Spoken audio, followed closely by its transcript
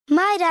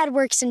My dad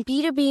works in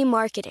B2B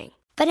marketing,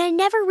 but I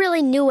never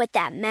really knew what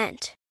that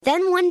meant.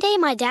 Then one day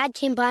my dad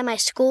came by my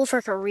school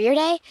for career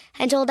day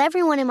and told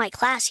everyone in my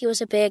class he was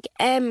a big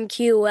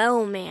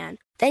MQL man.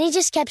 Then he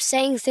just kept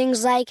saying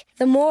things like,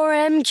 the more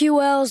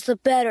MQLs the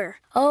better,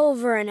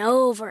 over and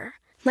over.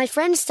 My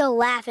friends still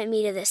laugh at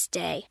me to this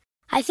day.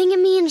 I think it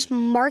means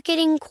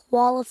marketing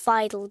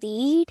qualified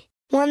lead.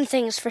 One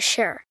thing's for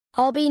sure,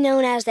 I'll be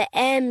known as the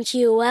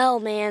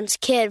MQL man's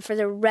kid for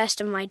the rest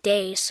of my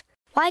days.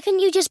 Why couldn't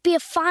you just be a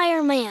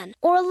fireman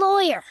or a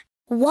lawyer?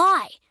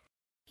 Why?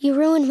 You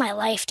ruined my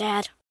life,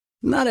 Dad.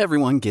 Not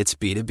everyone gets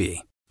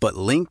B2B, but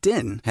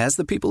LinkedIn has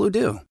the people who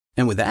do.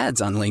 And with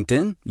ads on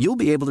LinkedIn, you'll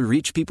be able to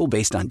reach people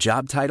based on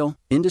job title,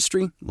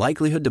 industry,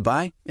 likelihood to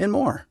buy, and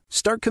more.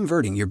 Start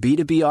converting your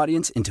B2B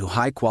audience into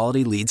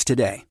high-quality leads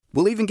today.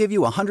 We'll even give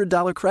you a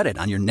 $100 credit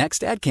on your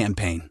next ad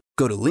campaign.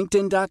 Go to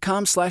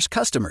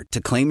linkedin.com/customer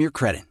to claim your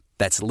credit.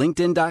 That's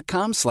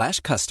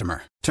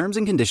linkedin.com/customer. Terms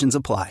and conditions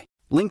apply.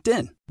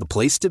 LinkedIn, the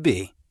place to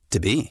be,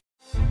 to be.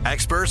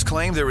 Experts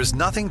claim there is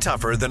nothing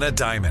tougher than a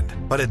diamond.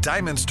 But at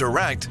Diamonds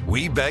Direct,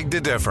 we beg to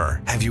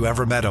differ. Have you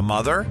ever met a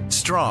mother?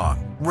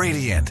 Strong,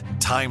 radiant,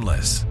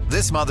 timeless.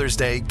 This Mother's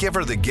Day, give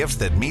her the gift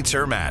that meets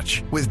her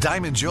match. With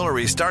diamond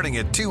jewelry starting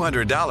at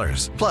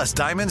 $200. Plus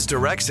Diamonds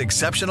Direct's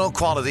exceptional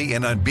quality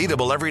and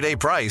unbeatable everyday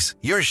price,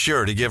 you're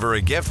sure to give her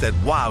a gift that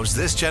wows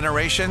this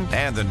generation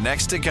and the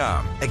next to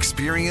come.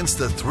 Experience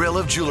the thrill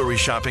of jewelry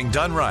shopping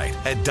done right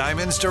at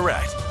Diamonds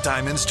Direct.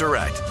 Diamonds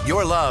Direct.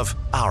 Your love,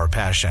 our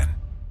passion.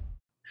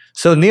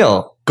 So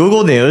Neil,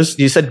 Google News,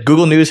 you said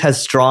Google News has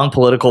strong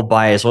political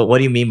bias. What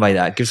do you mean by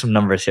that? Give some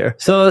numbers here.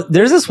 So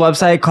there's this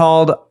website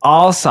called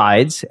All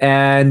Sides,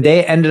 and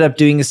they ended up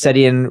doing a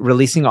study and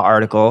releasing an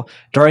article.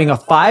 During a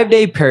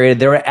 5-day period,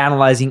 they were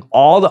analyzing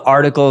all the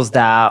articles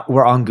that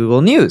were on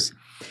Google News.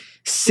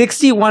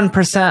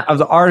 61% of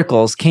the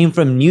articles came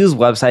from news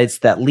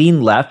websites that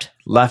lean left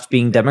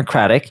being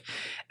Democratic,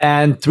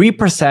 and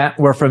 3%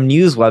 were from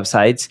news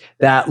websites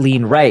that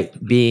lean right,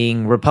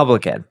 being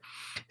Republican.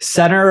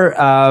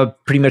 Center,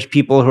 pretty much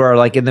people who are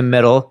like in the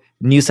middle,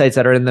 news sites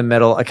that are in the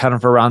middle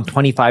accounted for around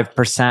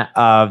 25%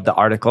 of the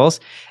articles,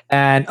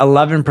 and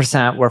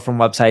 11% were from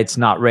websites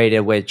not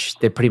rated, which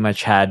they pretty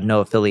much had no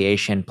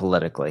affiliation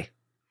politically.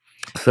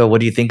 So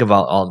what do you think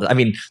about all that? I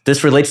mean,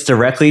 this relates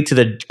directly to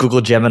the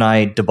Google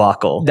Gemini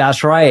debacle.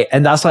 That's right.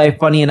 And that's why I,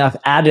 funny enough,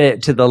 added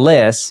it to the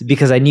list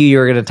because I knew you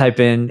were going to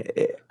type in,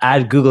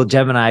 add Google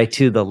Gemini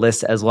to the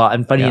list as well.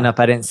 And funny enough,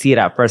 I didn't see it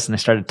at first and I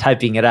started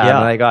typing it out.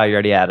 I'm like, oh, you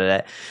already added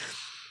it.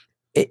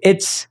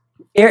 It's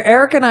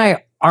Eric and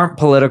I aren't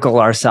political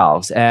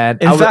ourselves. And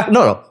in fact,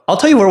 no. I'll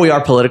tell you where we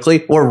are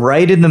politically. We're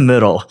right in the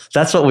middle.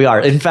 That's what we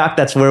are. In fact,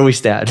 that's where we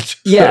stand.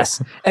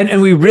 Yes.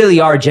 And we really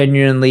are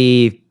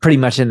genuinely pretty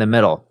much in the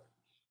middle.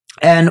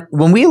 And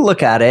when we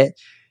look at it,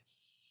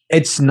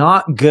 it's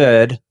not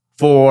good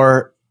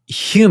for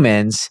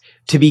humans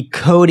to be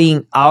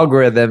coding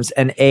algorithms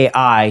and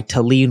AI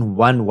to lean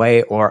one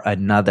way or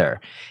another.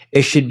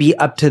 It should be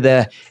up to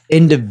the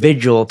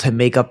individual to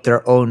make up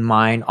their own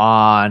mind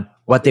on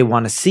what they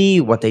want to see,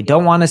 what they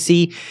don't want to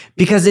see,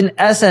 because in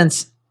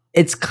essence,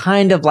 it's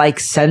kind of like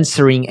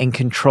censoring and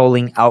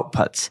controlling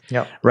outputs,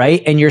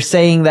 right? And you're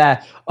saying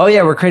that, oh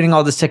yeah, we're creating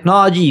all this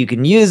technology, you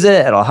can use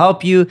it, it'll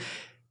help you.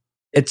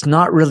 It's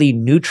not really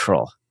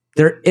neutral.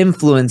 They're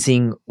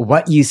influencing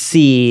what you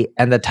see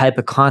and the type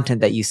of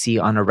content that you see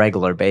on a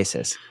regular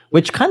basis,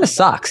 which kind of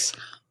sucks.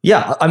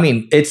 Yeah, I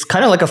mean, it's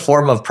kind of like a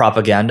form of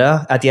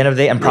propaganda at the end of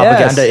the day, and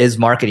propaganda is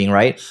marketing,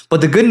 right? But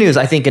the good news,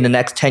 I think, in the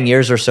next 10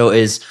 years or so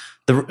is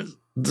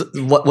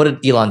what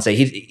did Elon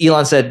say?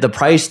 Elon said the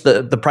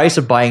price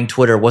of buying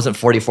Twitter wasn't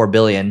 $44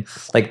 billion.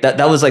 Like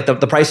that was like the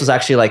price was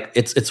actually like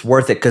it's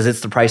worth it because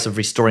it's the price of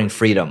restoring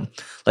freedom.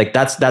 Like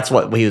that's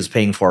what he was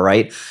paying for,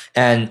 right?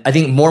 And I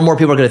think more and more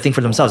people are going to think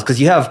for themselves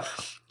because you have,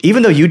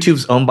 even though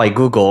YouTube's owned by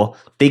Google,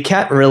 they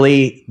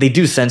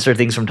do censor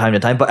things from time to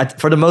time, but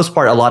for the most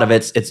part, a lot of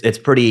it's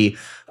pretty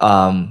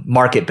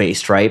market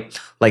based, right?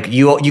 Like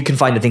you can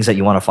find the things that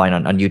you want to find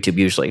on YouTube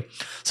usually.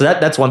 So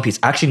that's one piece.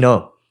 Actually,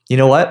 no. You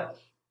know what?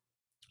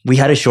 We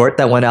had a short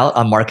that went out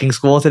on marketing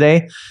school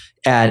today,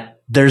 and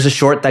there's a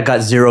short that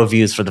got 0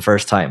 views for the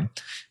first time.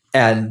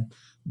 And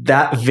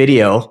that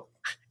video,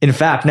 in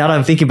fact, now that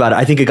I'm thinking about it,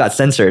 I think it got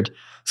censored.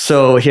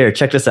 So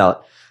check this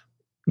out.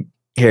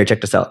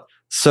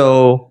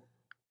 So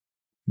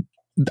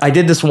I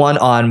did this one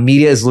on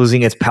media is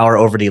losing its power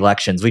over the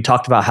elections. We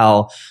talked about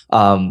how,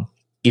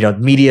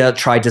 media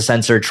tried to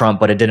censor Trump,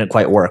 but it didn't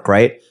quite work,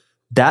 right?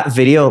 That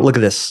video, look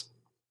at this.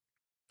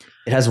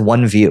 It has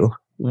 1 view.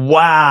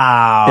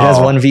 Wow. It has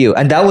 1 view.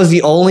 And that was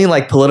the only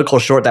like political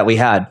short that we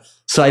had.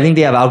 So I think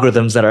they have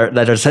algorithms that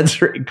are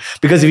censoring,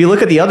 because if you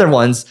look at the other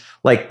ones,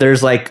 like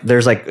there's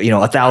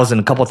 1,000,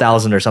 a couple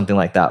thousand or something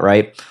like that,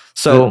 right?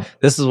 So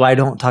this is why I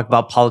don't talk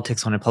about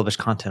politics when I publish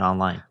content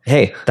online.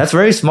 Hey, that's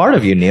very smart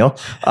of you, Neil.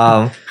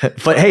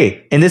 But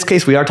hey, in this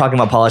case, we are talking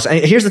about politics.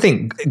 And here's the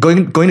thing,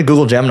 going to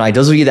Google Gemini,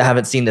 those of you that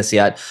haven't seen this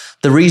yet,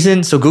 the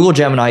reason, so Google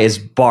Gemini is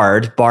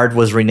Bard. Bard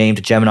was renamed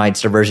to Gemini.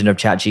 It's their version of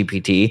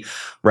ChatGPT,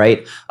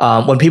 right?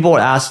 When people were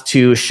asked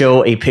to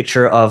show a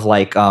picture of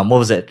like, what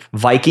was it?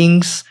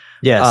 Vikings.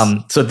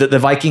 Yes. So the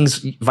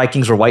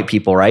Vikings were white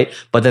people, right?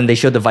 But then they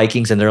showed the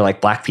Vikings and they're like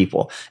black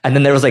people. And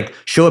then there was like,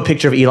 show a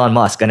picture of Elon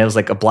Musk, and it was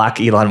like a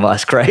black Elon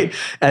Musk, right?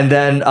 And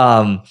then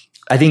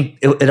I think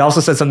it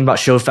also said something about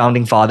show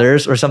founding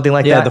fathers or something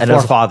like that. Yeah, the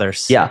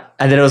forefathers. Yeah.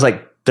 And then it was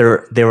like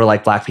they were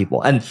like black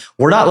people. And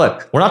we're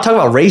not talking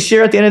about race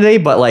here at the end of the day,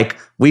 but like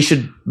we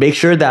should make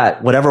sure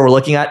that whatever we're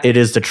looking at, it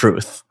is the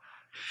truth.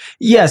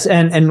 Yes,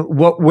 and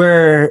what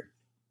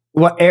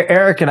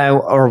Eric and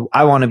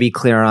I want to be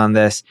clear on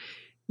this.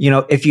 You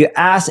know, if you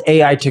ask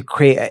AI to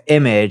create an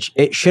image,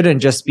 it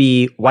shouldn't just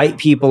be white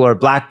people or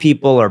black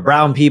people or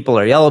brown people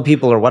or yellow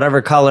people or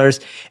whatever colors.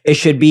 It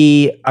should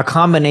be a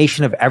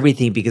combination of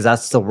everything, because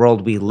that's the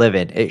world we live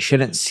in. It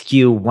shouldn't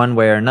skew one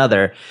way or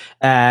another.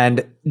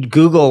 And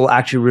Google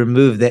actually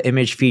removed the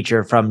image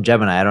feature from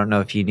Gemini. I don't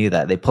know if you knew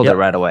that. They pulled it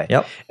right away.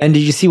 Yep. And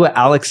did you see what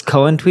Alex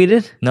Cohen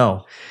tweeted?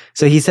 No.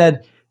 So he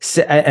said,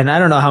 and I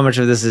don't know how much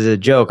of this is a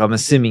joke. I'm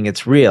assuming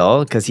it's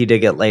real because he did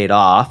get laid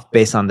off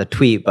based on the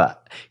tweet. But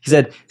he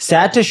said,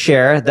 sad to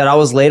share that I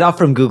was laid off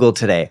from Google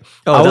today.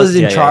 I was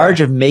in charge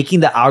of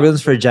making the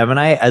algorithms for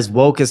Gemini as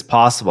woke as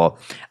possible.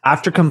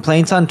 After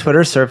complaints on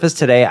Twitter surfaced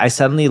today, I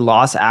suddenly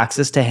lost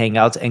access to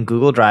Hangouts and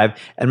Google Drive.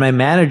 And my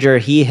manager,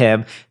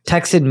 him,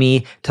 texted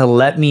me to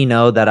let me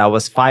know that I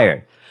was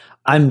fired.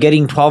 I'm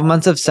getting 12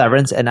 months of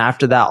severance. And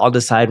after that, I'll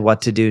decide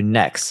what to do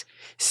next.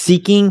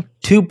 Seeking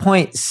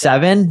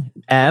 2.7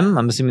 M,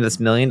 I'm assuming that's $1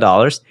 million,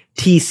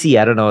 TC,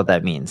 I don't know what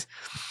that means.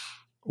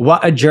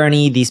 What a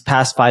journey these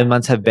past 5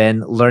 months have been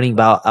learning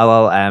about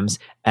LLMs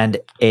and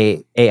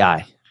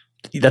AI.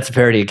 That's a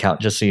parody account,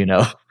 just so you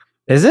know.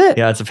 Is it?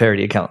 Yeah, it's a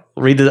parody account.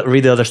 Read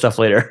the other stuff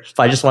later.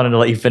 I just wanted to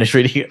let you finish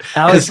reading it.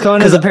 Alex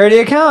Cohen is a parody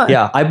account?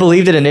 Yeah, I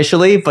believed it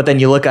initially, but then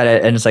you look at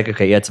it and it's like,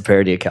 okay, yeah, it's a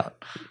parody account.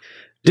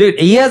 Dude,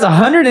 he has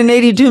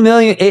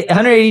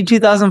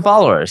 182,000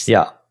 followers.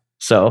 Yeah,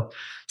 so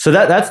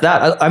that's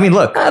that. I mean,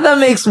 look. That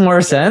makes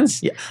more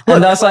sense. Yeah.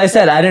 And that's why I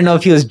said I didn't know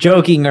if he was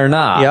joking or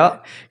not. Yeah.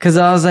 Because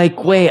I was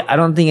like, wait, I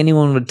don't think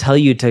anyone would tell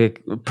you to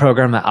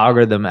program an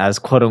algorithm as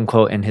quote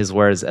unquote, in his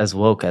words, as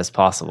woke as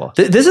possible.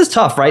 This is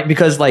tough, right?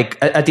 Because like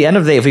at the end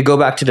of the day, if we go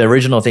back to the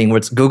original thing where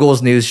it's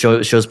Google's news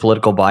shows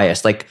political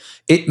bias, like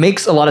it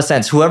makes a lot of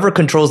sense. Whoever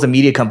controls the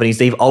media companies,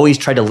 they've always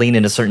tried to lean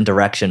in a certain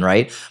direction,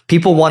 right?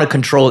 People want to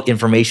control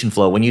information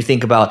flow. When you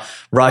think about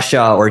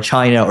Russia or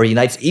China or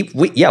United States,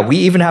 we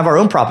even have our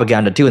own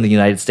propaganda too in the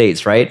United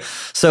States, right?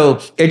 So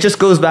it just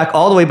goes back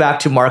all the way back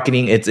to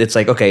marketing. It's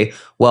like, okay,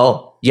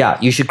 well, yeah,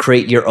 you should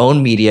create your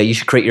own media, you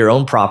should create your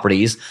own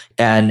properties,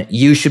 and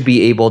you should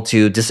be able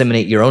to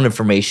disseminate your own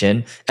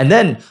information and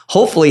then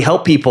hopefully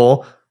help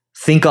people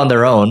think on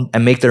their own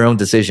and make their own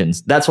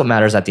decisions. That's what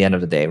matters at the end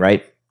of the day,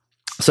 right?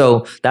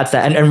 So that's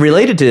that. And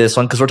related to this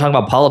one, because we're talking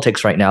about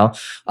politics right now,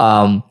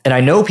 and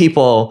I know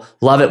people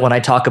love it when I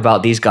talk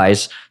about these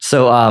guys.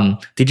 So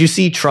did you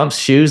see Trump's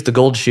shoes, the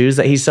gold shoes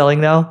that he's selling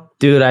now?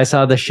 Dude, I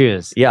saw the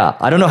shoes. Yeah,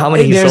 I don't know how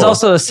many he There's sold.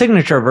 also a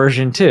signature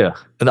version too.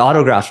 The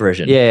autographed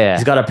version. Yeah.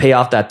 He's got to pay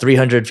off that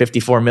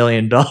 $354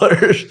 million.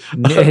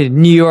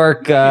 New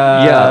York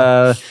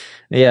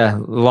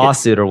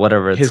lawsuit or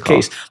whatever it's his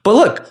called. case. But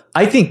look,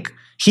 I think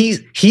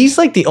he's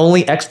like the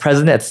only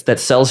ex-president that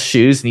sells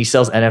shoes and he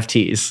sells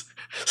NFTs.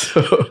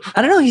 So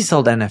I don't know. He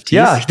sold NFTs.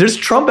 Yeah, there's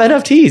Trump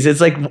NFTs. It's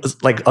like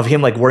of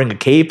him like wearing a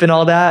cape and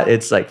all that.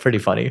 It's like pretty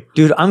funny.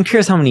 Dude, I'm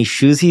curious how many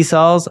shoes he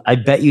sells. I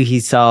bet you he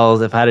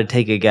sells, if I had to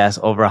take a guess,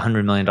 over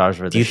 $100 million worth of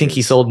shoes. Do you think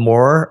he sold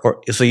more,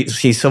 or so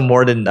he sold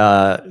more than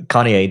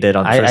Kanye did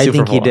on I Super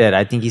think Bowl? He did.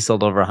 I think he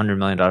sold over $100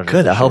 million worth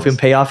Good, that'll help him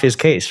pay off his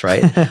case,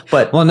 right?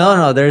 But well,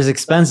 no, there's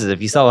expenses.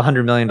 If you sell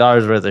 $100 million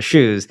worth of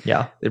shoes,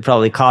 yeah, it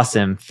probably cost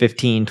him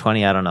 15,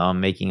 20. I don't know. I'm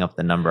making up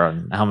the number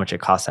on how much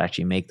it costs to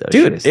actually make those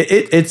shoes.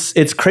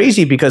 Dude, it's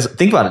crazy because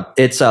think about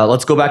it. It's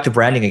let's go back to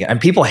branding again. And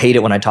people hate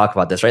it when I talk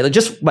about this, right?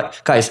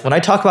 Like guys, when I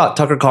talk about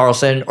Tucker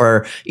Carlson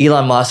or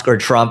Elon Musk or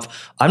Trump,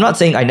 I'm not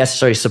saying I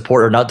necessarily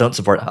support or don't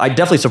support. I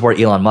definitely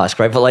support Elon Musk,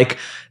 right? But like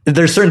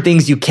there's certain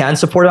things you can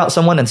support about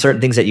someone and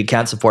certain things that you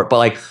can't support. But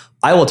like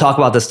I will talk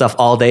about this stuff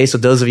all day. So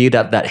those of you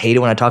that hate it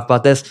when I talk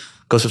about this,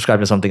 go subscribe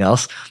to something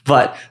else.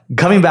 But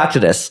coming back to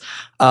this,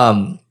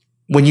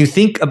 when you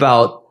think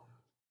about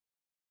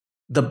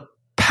the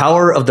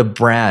power of the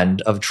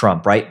brand of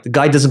Trump, right? The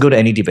guy doesn't go to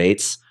any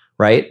debates,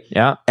 right?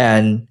 Yeah.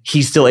 And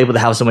he's still able to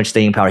have so much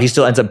staying power. He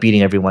still ends up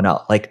beating everyone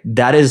out. Like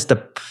that is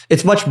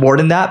it's much more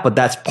than that, but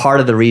that's part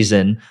of the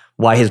reason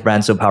why his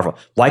brand's so powerful.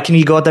 Why can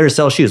he go out there and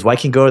sell shoes? Why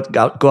can he go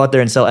out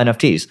there and sell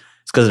NFTs? It's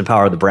because of the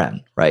power of the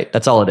brand, right?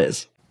 That's all it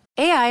is.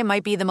 AI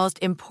might be the most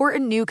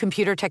important new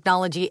computer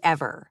technology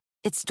ever.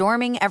 It's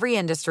storming every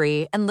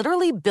industry, and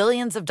literally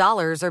billions of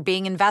dollars are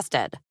being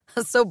invested.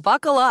 So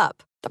buckle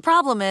up. The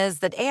problem is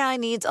that AI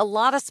needs a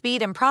lot of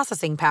speed and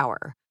processing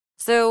power.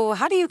 So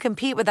how do you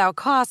compete without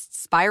costs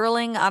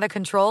spiraling out of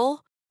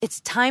control?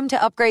 It's time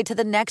to upgrade to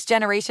the next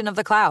generation of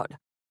the cloud,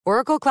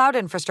 Oracle Cloud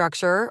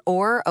Infrastructure,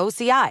 or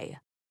OCI.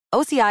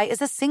 OCI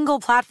is a single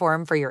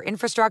platform for your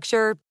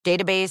infrastructure,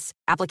 database,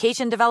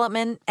 application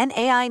development, and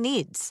AI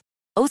needs.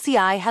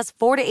 OCI has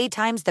 4 to 8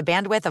 times the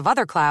bandwidth of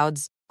other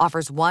clouds,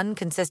 offers one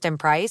consistent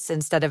price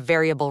instead of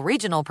variable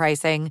regional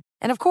pricing,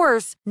 and of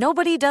course,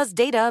 nobody does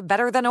data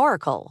better than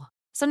Oracle.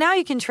 So now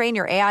you can train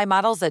your AI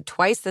models at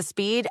twice the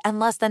speed and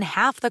less than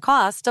half the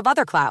cost of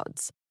other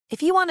clouds.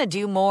 If you want to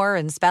do more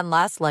and spend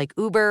less like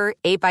Uber,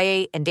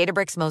 8x8, and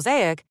Databricks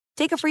Mosaic,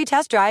 take a free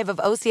test drive of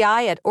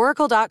OCI at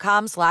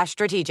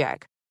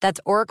oracle.com/strategic.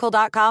 That's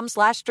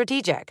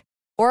oracle.com/strategic.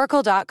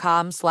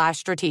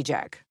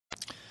 Oracle.com/strategic.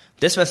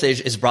 This message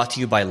is brought to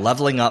you by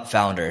Leveling Up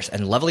Founders.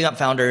 And Leveling Up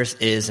Founders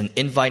is an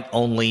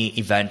invite-only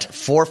event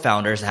for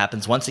founders. It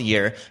happens once a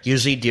year,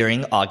 usually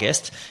during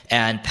August.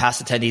 And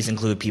past attendees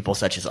include people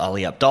such as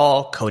Ali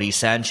Abdaal, Cody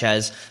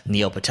Sanchez,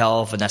 Neil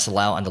Patel, Vanessa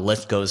Lau, and the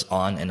list goes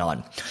on and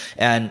on.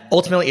 And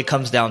ultimately, it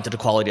comes down to the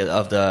quality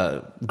of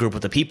the group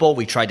of the people.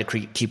 We try to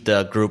keep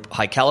the group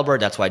high caliber.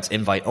 That's why it's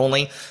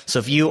invite-only. So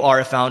if you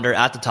are a founder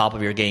at the top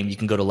of your game, you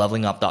can go to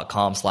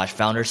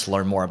levelingup.com/founders to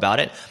learn more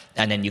about it.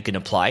 And then you can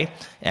apply,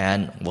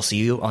 and we'll see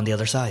you on the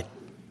other side.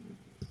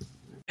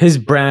 His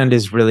brand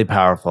is really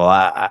powerful.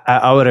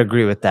 I would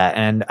agree with that.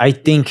 And I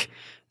think,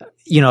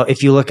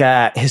 if you look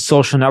at his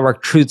social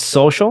network, Truth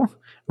Social,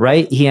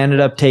 right? He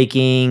ended up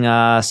taking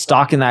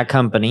stock in that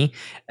company.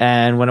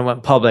 And when it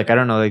went public, I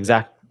don't know the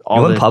exact...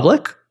 It went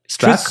public?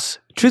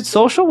 Truth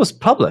Social was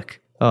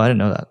public. Oh, I didn't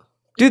know that.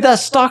 Dude, that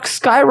stock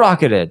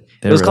skyrocketed.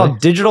 It was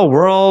called Digital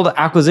World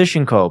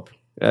Acquisition Corp.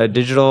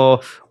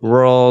 Digital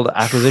World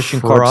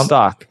Acquisition Corp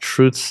stock.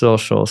 Truth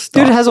Social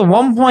stock. Dude, it has a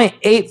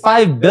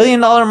 $1.85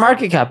 billion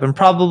market cap and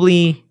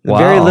probably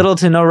very little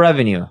to no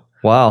revenue.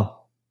 Wow.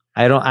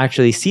 I don't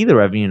actually see the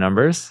revenue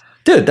numbers.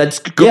 Dude, that's...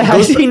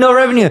 I see no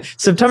revenue.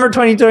 September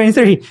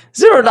 2023,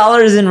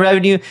 $0 in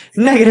revenue,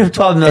 negative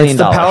 $12 million. It's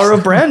the power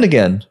of brand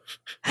again,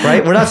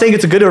 right? We're not saying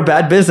it's a good or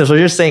bad business. We're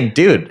just saying,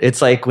 dude,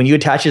 it's like when you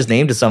attach his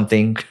name to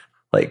something...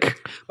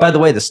 By the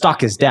way, the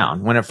stock is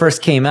down. When it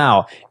first came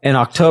out in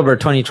October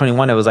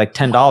 2021, it was like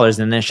 $10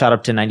 and then it shot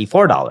up to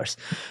 $94.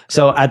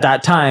 So at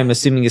that time,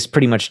 assuming it's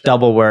pretty much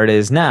double where it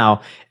is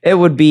now, it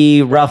would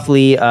be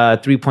roughly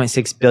a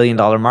 $3.6 billion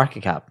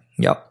market cap.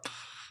 Yep.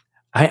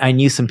 I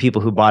knew some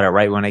people who bought it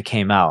right when it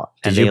came out.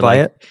 Did you buy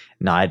it?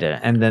 No, I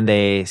didn't. And then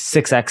they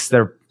 6x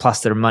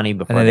their money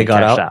before and then they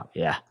got out.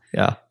 Yeah.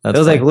 Yeah. It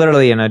was like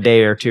literally in a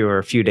day or two or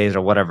a few days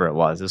or whatever it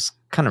was. It was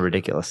kind of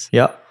ridiculous.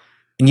 Yep.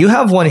 And you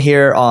have one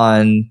here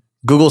on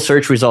Google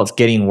search results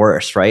getting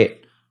worse, right?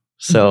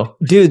 So,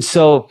 dude,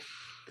 by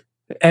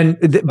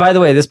the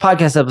way, this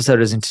podcast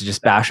episode isn't to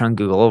just bash on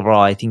Google.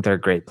 Overall, I think they're a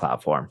great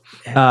platform.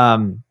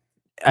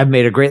 I've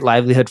made a great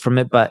livelihood from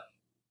it, but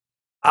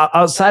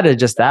outside of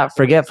just that,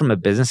 forget from a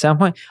business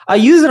standpoint, I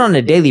use it on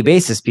a daily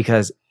basis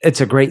because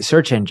it's a great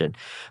search engine,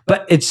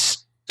 but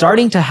it's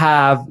starting to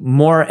have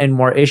more and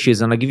more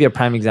issues. And I'll give you a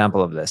prime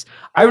example of this.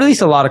 I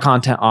release a lot of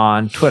content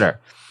on Twitter.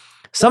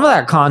 Some of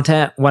that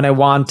content, when I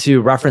want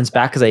to reference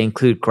back, because I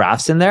include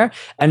graphs in there,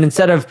 and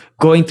instead of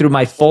going through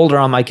my folder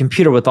on my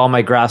computer with all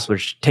my graphs,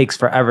 which takes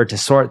forever to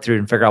sort through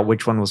and figure out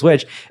which one was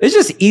which, it's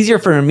just easier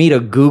for me to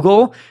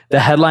Google the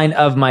headline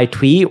of my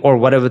tweet or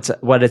what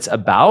it's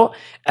about,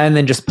 and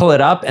then just pull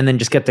it up and then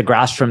just get the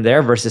graphs from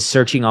there versus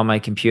searching on my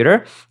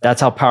computer.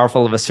 That's how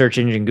powerful of a search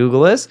engine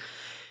Google is.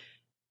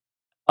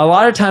 A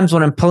lot of times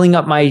when I'm pulling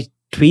up my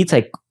tweets,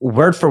 like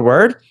word for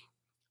word,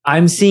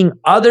 I'm seeing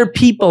other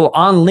people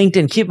on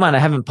LinkedIn. Keep in mind, I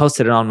haven't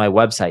posted it on my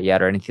website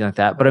yet or anything like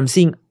that, but I'm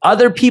seeing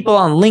other people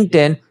on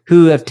LinkedIn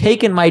who have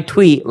taken my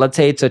tweet. Let's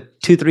say it's a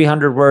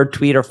 200-300 word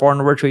tweet or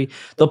 400 word tweet.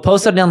 They'll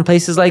post it on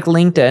places like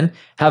LinkedIn,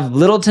 have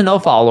little to no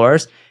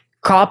followers,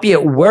 copy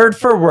it word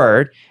for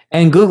word,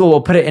 and Google will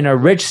put it in a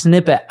rich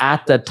snippet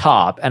at the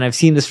top. And I've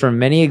seen this from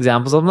many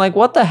examples. I'm like,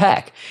 what the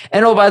heck?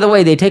 And oh, by the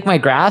way, they take my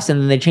graphs and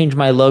then they change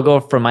my logo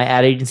from my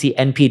ad agency,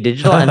 NP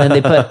Digital, and then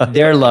they put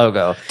their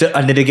logo.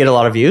 And did it get a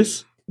lot of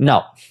views?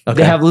 No.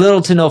 Okay. They have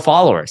little to no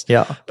followers.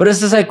 Yeah. But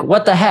it's just like,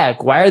 what the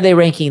heck? Why are they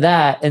ranking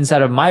that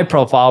instead of my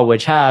profile,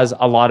 which has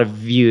a lot of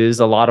views,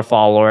 a lot of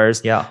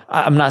followers? Yeah.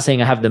 I'm not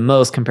saying I have the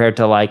most compared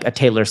to like a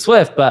Taylor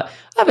Swift, but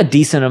I have a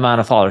decent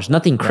amount of followers.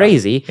 Nothing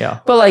crazy.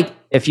 Yeah. But like,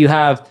 if you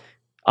have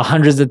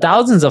hundreds of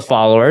thousands of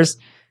followers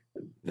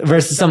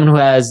versus someone who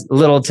has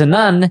little to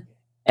none,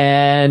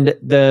 and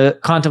the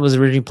content was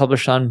originally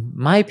published on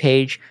my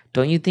page,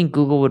 don't you think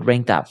Google would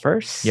rank that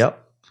first? Yep.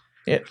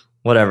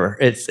 Whatever.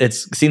 It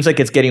seems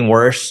like it's getting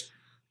worse.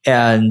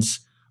 And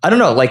I don't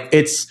know,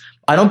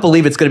 I don't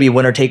believe it's going to be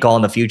winner take all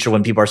in the future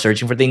when people are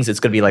searching for things. It's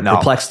going to be like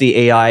Perplexity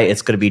AI.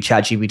 It's going to be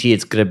ChatGPT.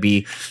 It's going to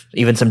be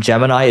even some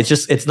Gemini.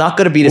 It's not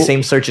going to be the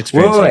same search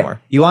experience anymore.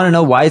 You want to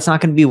know why it's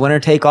not going to be winner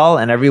take all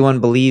and everyone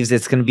believes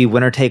it's going to be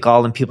winner take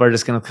all and people are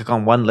just going to click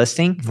on one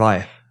listing?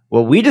 Why?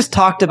 What we just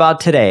talked about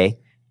today,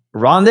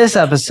 on this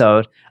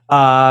episode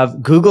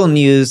of Google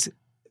News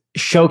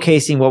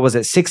showcasing, what was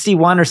it,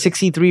 61 or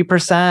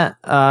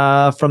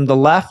 63% from the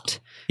left?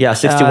 Yeah,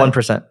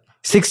 61%.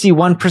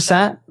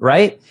 61%,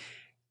 right?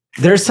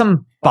 There's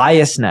some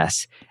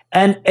biasness.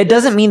 And it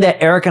doesn't mean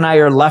that Eric and I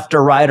are left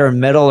or right or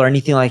middle or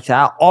anything like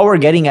that. All we're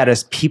getting at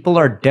is people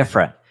are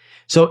different.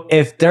 So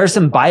if there's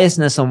some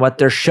biasness on what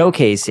they're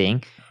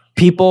showcasing,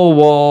 people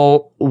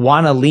will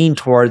want to lean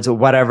towards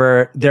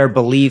whatever their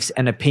beliefs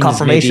and opinions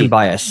Confirmation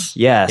bias.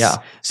 Yes. Yeah.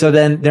 So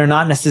then they're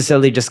not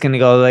necessarily just going to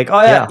go like,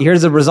 oh yeah,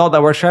 here's a result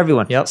that works for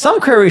everyone. Yep. Some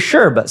queries,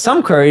 sure, but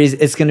some queries,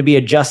 it's going to be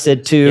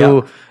adjusted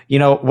to, you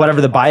know, whatever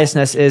the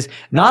biasness is,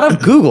 not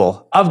of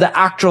Google, of the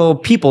actual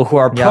people who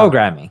are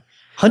programming.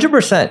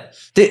 100%.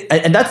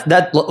 And that's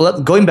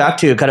going back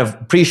to kind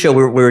of pre-show,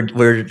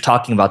 we're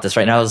talking about this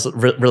right now. I was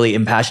really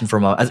impassioned for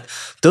a moment.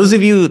 Those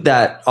of you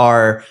that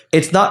are,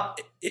 it's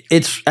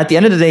at the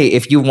end of the day,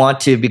 if you want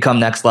to become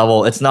next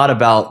level, it's not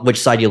about which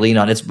side you lean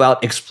on. It's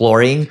about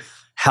exploring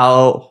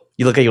how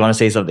you look at, you want to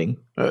say something.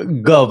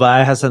 Go, but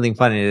I have something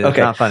funny. It's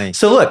not funny.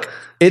 So look,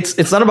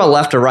 it's not about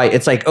left or right.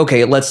 It's like,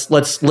 okay, let's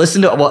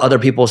listen to what other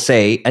people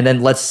say, and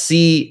then let's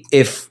see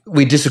if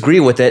we disagree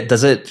with it.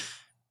 Does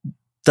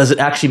it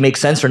actually make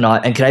sense or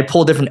not? And can I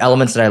pull different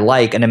elements that I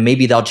like? And then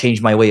maybe that'll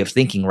change my way of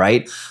thinking,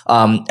 right?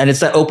 And it's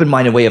that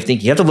open-minded way of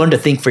thinking. You have to learn to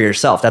think for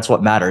yourself. That's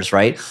what matters,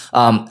 right?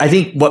 I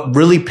think what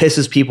really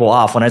pisses people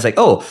off when I was like,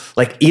 oh,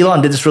 like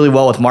Elon did this really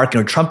well with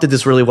marketing, or Trump did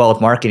this really well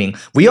with marketing.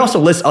 We also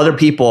list other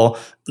people,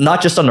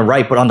 not just on the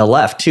right, but on the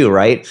left too,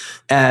 right?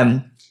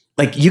 And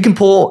like you can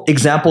pull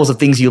examples of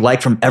things you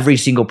like from every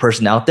single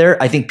person out there.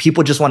 I think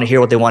people just want to hear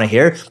what they want to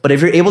hear. But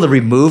if you're able to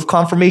remove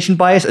confirmation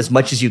bias as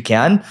much as you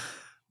can,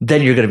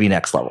 then you're going to be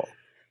next level.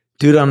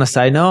 Dude, on a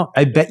side note,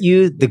 I bet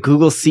you the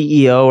Google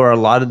CEO or a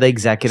lot of the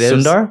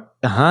executives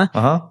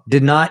Sundar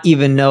did not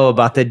even know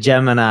about the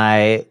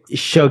Gemini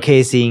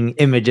showcasing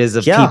images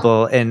of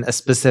people in a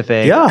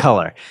specific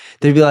color.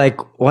 They'd be like,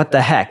 what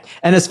the heck?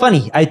 And it's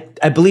funny.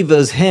 I believe it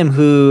was him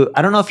who,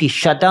 I don't know if he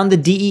shut down the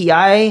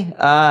DEI.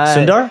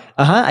 Sundar?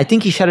 I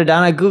think he shut it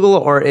down at Google,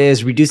 or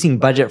is reducing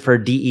budget for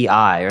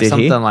DEI or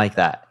something like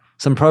that.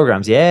 Some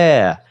programs.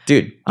 Yeah.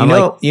 Dude, I'm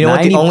you know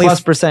what the only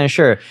 +%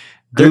 sure.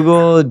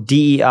 Google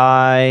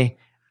DEI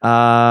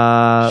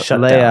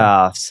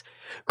layoffs.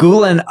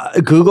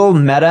 Google,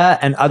 Meta,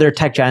 and other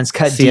tech giants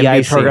cut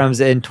DEI programs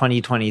in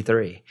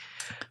 2023.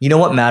 You know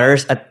what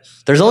matters?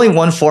 There's only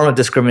one form of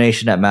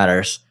discrimination that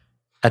matters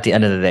at the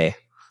end of the day.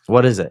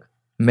 What is it?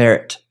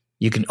 Merit.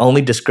 You can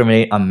only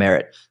discriminate on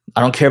merit.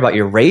 I don't care about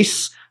your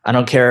race. I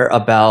don't care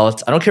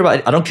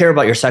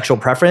about your sexual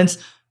preference.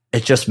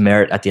 It's just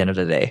merit at the end of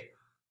the day.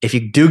 If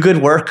you do good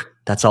work,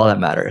 that's all that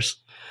matters.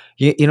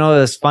 You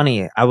know, it's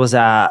funny. I was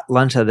at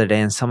lunch the other day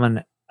and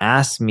someone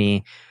asked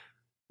me,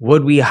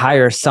 would we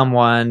hire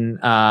someone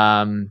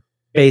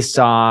based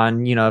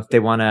on, you know, if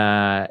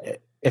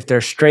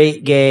they're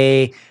straight,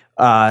 gay,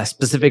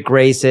 specific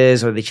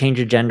races, or they change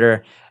their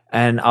gender.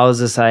 And I was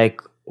just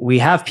like, we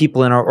have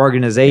people in our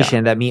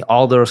organization that meet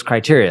all those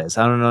criteria.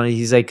 I don't know.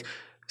 He's like,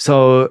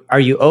 so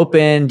are you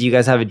open? Do you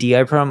guys have a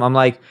DI program? I'm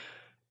like,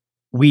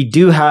 we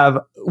do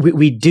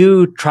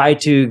try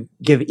to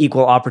give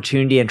equal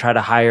opportunity and try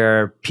to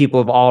hire people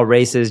of all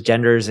races,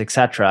 genders,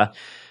 etc.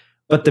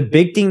 But the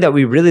big thing that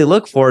we really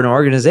look for in an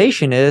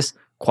organization is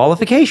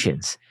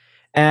qualifications.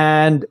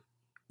 And,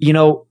 you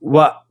know,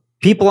 what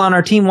people on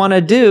our team want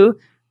to do,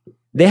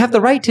 they have the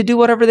right to do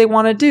whatever they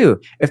want to do.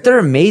 If they're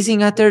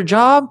amazing at their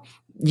job,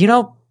 you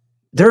know,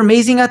 they're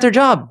amazing at their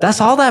job. That's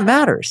all that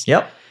matters.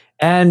 Yep.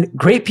 And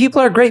great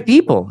people are great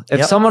people.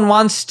 If someone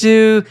wants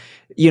to,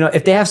 you know,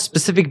 if they have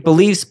specific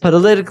beliefs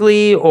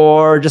politically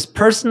or just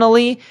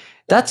personally,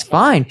 that's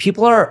fine.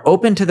 People are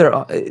open to their,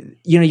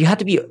 you know, you have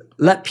to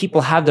let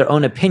people have their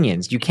own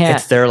opinions. You can't.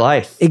 It's their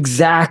life.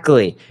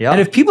 Exactly. Yep.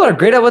 And if people are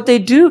great at what they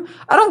do,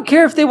 I don't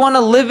care if they want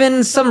to live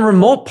in some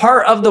remote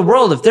part of the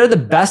world. If they're the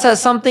best at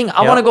something,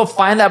 I want to go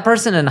find that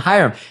person and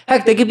hire them.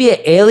 Heck, they could be an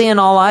alien,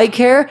 all I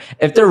care.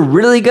 If they're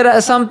really good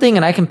at something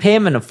and I can pay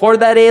them and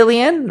afford that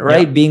alien,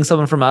 right? Being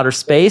someone from outer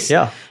space,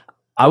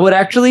 I would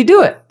actually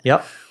do it.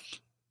 Yep.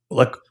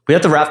 Look, we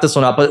have to wrap this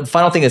one up. But the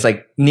final thing is,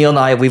 like, Neil and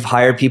I, we've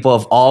hired people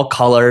of all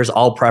colors,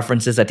 all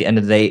preferences at the end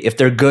of the day. If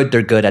they're good,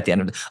 they're good at the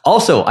end of the day.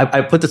 Also, I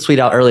put the tweet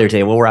out earlier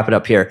today. We'll wrap it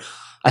up here.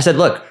 I said,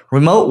 look,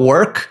 remote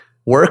work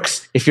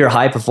works if you're a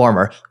high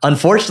performer.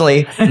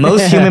 Unfortunately,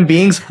 most human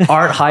beings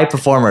aren't high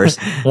performers.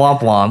 Womp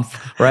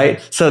womp, right?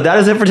 So that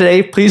is it for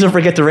today. Please don't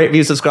forget to rate,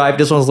 review, subscribe.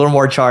 This one's a little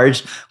more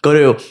charged.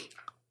 Go to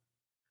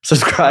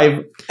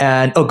subscribe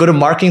and go to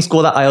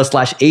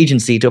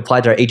marketingschool.io/agency to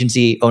apply to our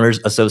Agency Owners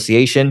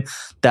Association.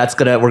 We're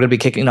gonna be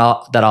kicking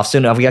that off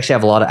soon. We actually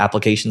have a lot of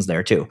applications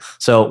there too.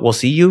 So we'll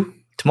see you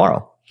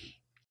tomorrow.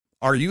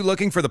 Are you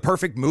looking for the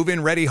perfect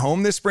move-in ready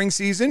home this spring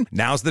season?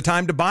 Now's the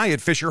time to buy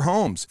at Fisher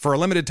Homes. For a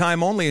limited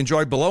time only,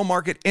 enjoy below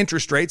market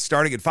interest rates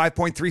starting at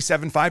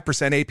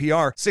 5.375%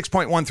 APR,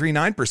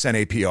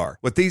 6.139% APR.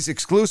 With these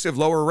exclusive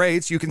lower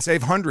rates, you can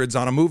save hundreds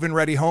on a move-in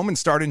ready home and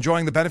start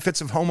enjoying the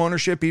benefits of home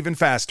ownership even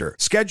faster.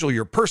 Schedule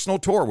your personal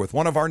tour with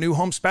one of our new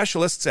home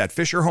specialists at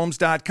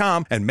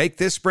fisherhomes.com and make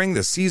this spring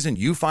the season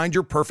you find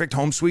your perfect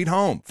home sweet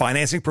home.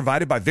 Financing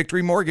provided by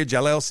Victory Mortgage,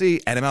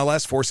 LLC,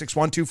 NMLS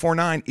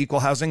 461249,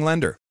 Equal Housing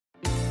Lender.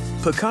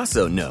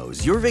 Picasso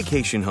knows your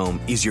vacation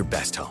home is your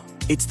best home.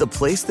 It's the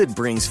place that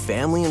brings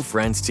family and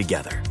friends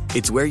together.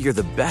 It's where you're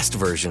the best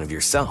version of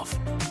yourself.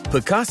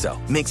 Picasso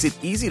makes it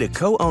easy to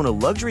co-own a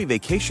luxury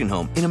vacation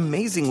home in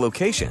amazing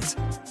locations.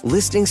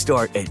 Listings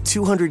start at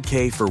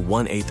 $200K for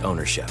 1/8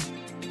 ownership.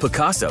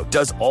 Picasso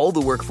does all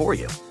the work for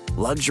you.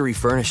 Luxury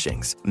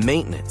furnishings,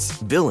 maintenance,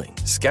 billing,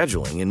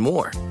 scheduling, and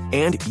more.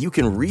 And you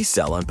can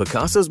resell on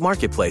Picasso's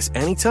marketplace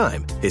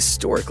anytime,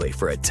 historically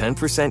for a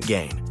 10%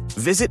 gain.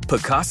 Visit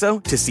Picasso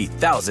to see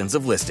thousands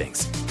of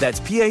listings.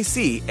 That's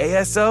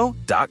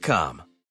PACASO.com.